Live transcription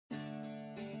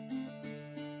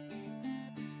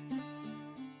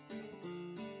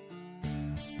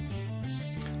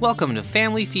Welcome to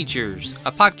Family Features,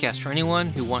 a podcast for anyone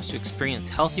who wants to experience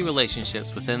healthy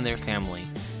relationships within their family.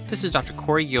 This is Dr.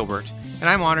 Corey Gilbert, and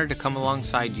I'm honored to come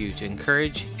alongside you to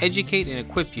encourage, educate, and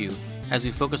equip you as we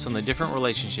focus on the different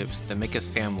relationships that make us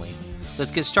family.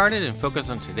 Let's get started and focus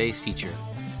on today's feature.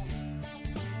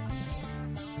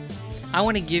 I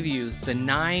want to give you the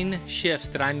 9 shifts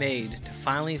that I made to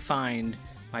finally find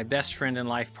my best friend and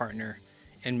life partner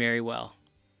and marry well.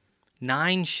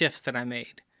 9 shifts that I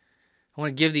made. I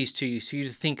want to give these to you so you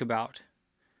to think about.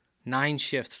 9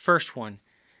 shifts. First one,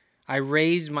 I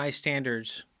raised my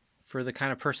standards for the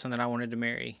kind of person that I wanted to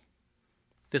marry.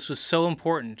 This was so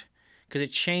important because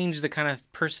it changed the kind of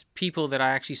people that I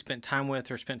actually spent time with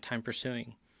or spent time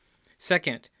pursuing.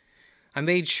 Second, I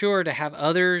made sure to have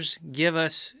others give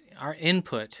us our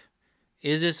input.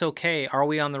 Is this okay? Are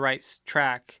we on the right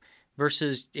track?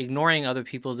 Versus ignoring other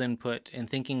people's input and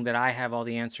thinking that I have all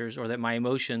the answers or that my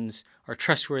emotions are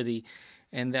trustworthy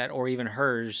and that, or even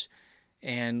hers,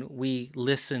 and we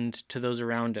listened to those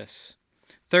around us.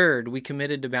 Third, we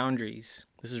committed to boundaries.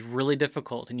 This is really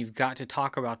difficult, and you've got to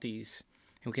talk about these.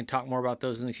 And we can talk more about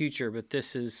those in the future, but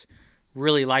this is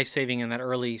really life-saving in that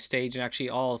early stage and actually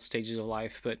all stages of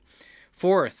life. But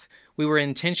fourth, we were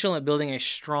intentional at building a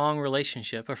strong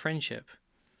relationship, a friendship.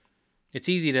 It's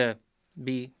easy to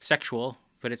be sexual,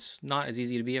 but it's not as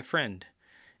easy to be a friend.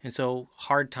 And so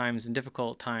hard times and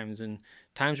difficult times and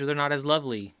times where they're not as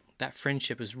lovely, that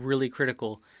friendship is really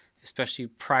critical, especially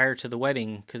prior to the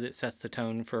wedding because it sets the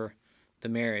tone for the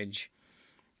marriage.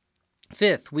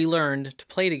 Fifth, we learned to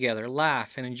play together,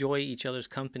 laugh, and enjoy each other's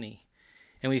company.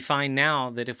 And we find now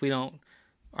that if we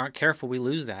aren't careful, we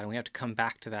lose that, and we have to come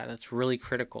back to that. That's really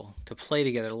critical, to play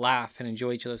together, laugh, and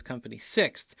enjoy each other's company.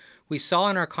 Sixth, we saw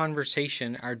in our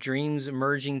conversation our dreams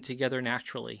merging together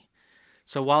naturally.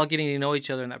 So while getting to know each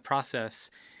other in that process,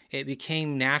 it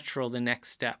became natural, the next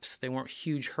steps. They weren't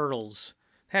huge hurdles.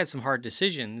 They had some hard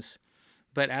decisions,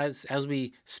 but as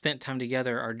we spent time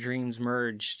together, our dreams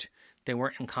merged. They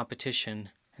weren't in competition,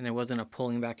 and there wasn't a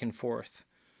pulling back and forth.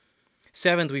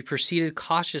 Seventh, we proceeded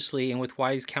cautiously and with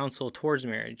wise counsel towards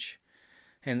marriage.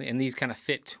 And these kind of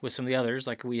fit with some of the others,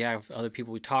 like we have other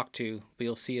people we talk to, but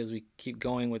you'll see as we keep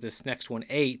going with this next one.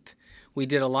 Eighth, we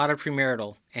did a lot of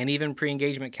premarital and even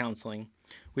pre-engagement counseling.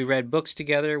 We read books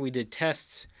together, we did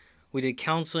tests, we did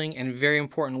counseling, and very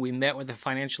important, we met with a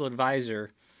financial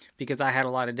advisor because I had a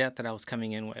lot of debt that I was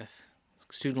coming in with.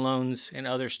 Student loans and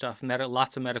other stuff,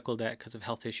 lots of medical debt because of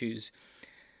health issues.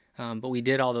 But we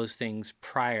did all those things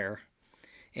prior.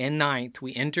 And ninth,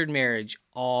 we entered marriage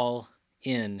all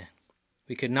in.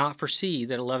 We could not foresee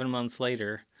that 11 months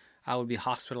later, I would be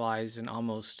hospitalized and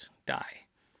almost die.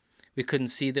 We couldn't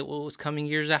see that what was coming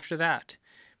years after that,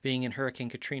 being in Hurricane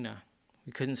Katrina.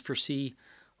 We couldn't foresee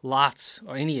lots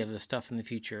or any of the stuff in the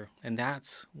future. And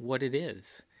that's what it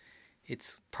is.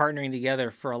 It's partnering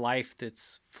together for a life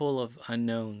that's full of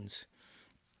unknowns.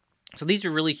 So these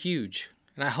are really huge.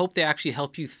 And I hope they actually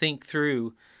help you think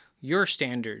through your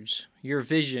standards, your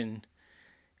vision,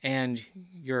 and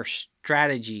your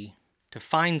strategy to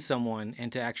find someone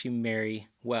and to actually marry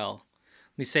well.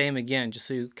 Let me say them again, just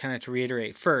so kind of to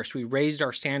reiterate. First, we raised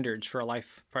our standards for a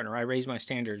life partner. I raised my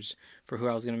standards for who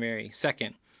I was going to marry.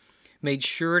 Second, made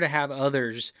sure to have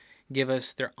others give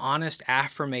us their honest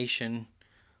affirmation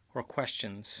or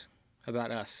questions about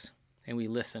us, and we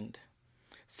listened.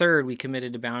 Third, we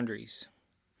committed to boundaries.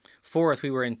 Fourth, we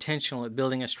were intentional at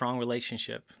building a strong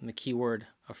relationship, and the key word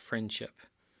of friendship.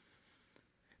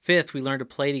 Fifth, we learned to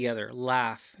play together,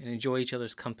 laugh, and enjoy each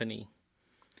other's company.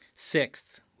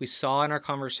 Sixth, we saw in our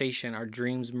conversation our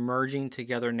dreams merging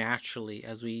together naturally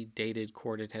as we dated,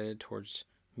 courted, headed towards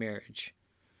marriage.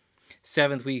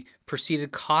 Seventh, we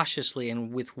proceeded cautiously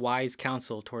and with wise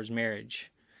counsel towards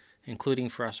marriage, including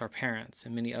for us, our parents,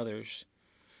 and many others.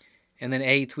 And then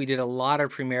eighth, we did a lot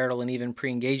of premarital and even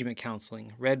pre-engagement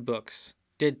counseling, read books,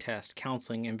 did tests,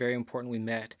 counseling, and very important, we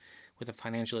met with a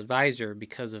financial advisor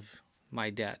because of my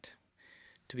debt.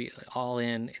 To be all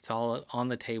in, it's all on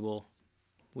the table.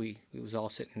 It was all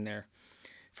sitting there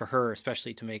for her,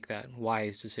 especially to make that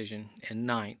wise decision. And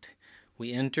ninth,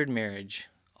 we entered marriage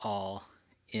all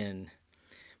in.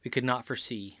 We could not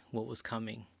foresee what was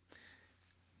coming.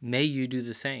 May you do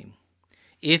the same.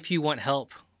 If you want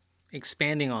help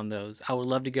expanding on those, I would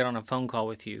love to get on a phone call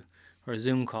with you or a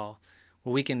Zoom call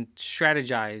where we can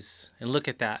strategize and look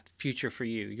at that future for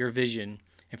you, your vision,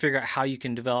 and figure out how you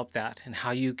can develop that and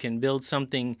how you can build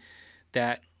something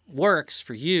that works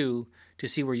for you to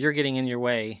see where you're getting in your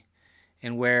way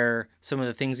and where some of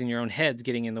the things in your own head's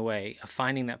getting in the way of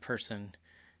finding that person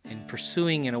and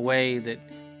pursuing in a way that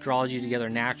draws you together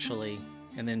naturally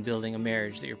and then building a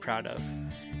marriage that you're proud of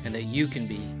and that you can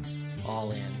be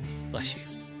all in. Bless you.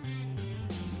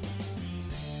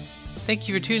 Thank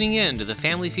you for tuning in to the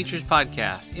Family Features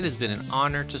Podcast. It has been an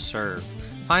honor to serve.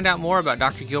 Find out more about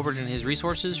Dr. Gilbert and his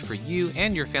resources for you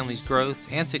and your family's growth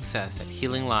and success at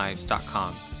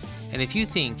healinglives.com. And if you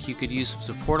think you could use some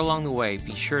support along the way,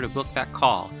 be sure to book that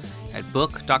call at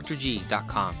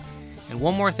bookdrg.com. And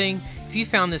one more thing, if you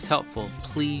found this helpful,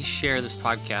 please share this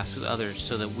podcast with others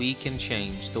so that we can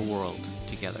change the world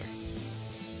together.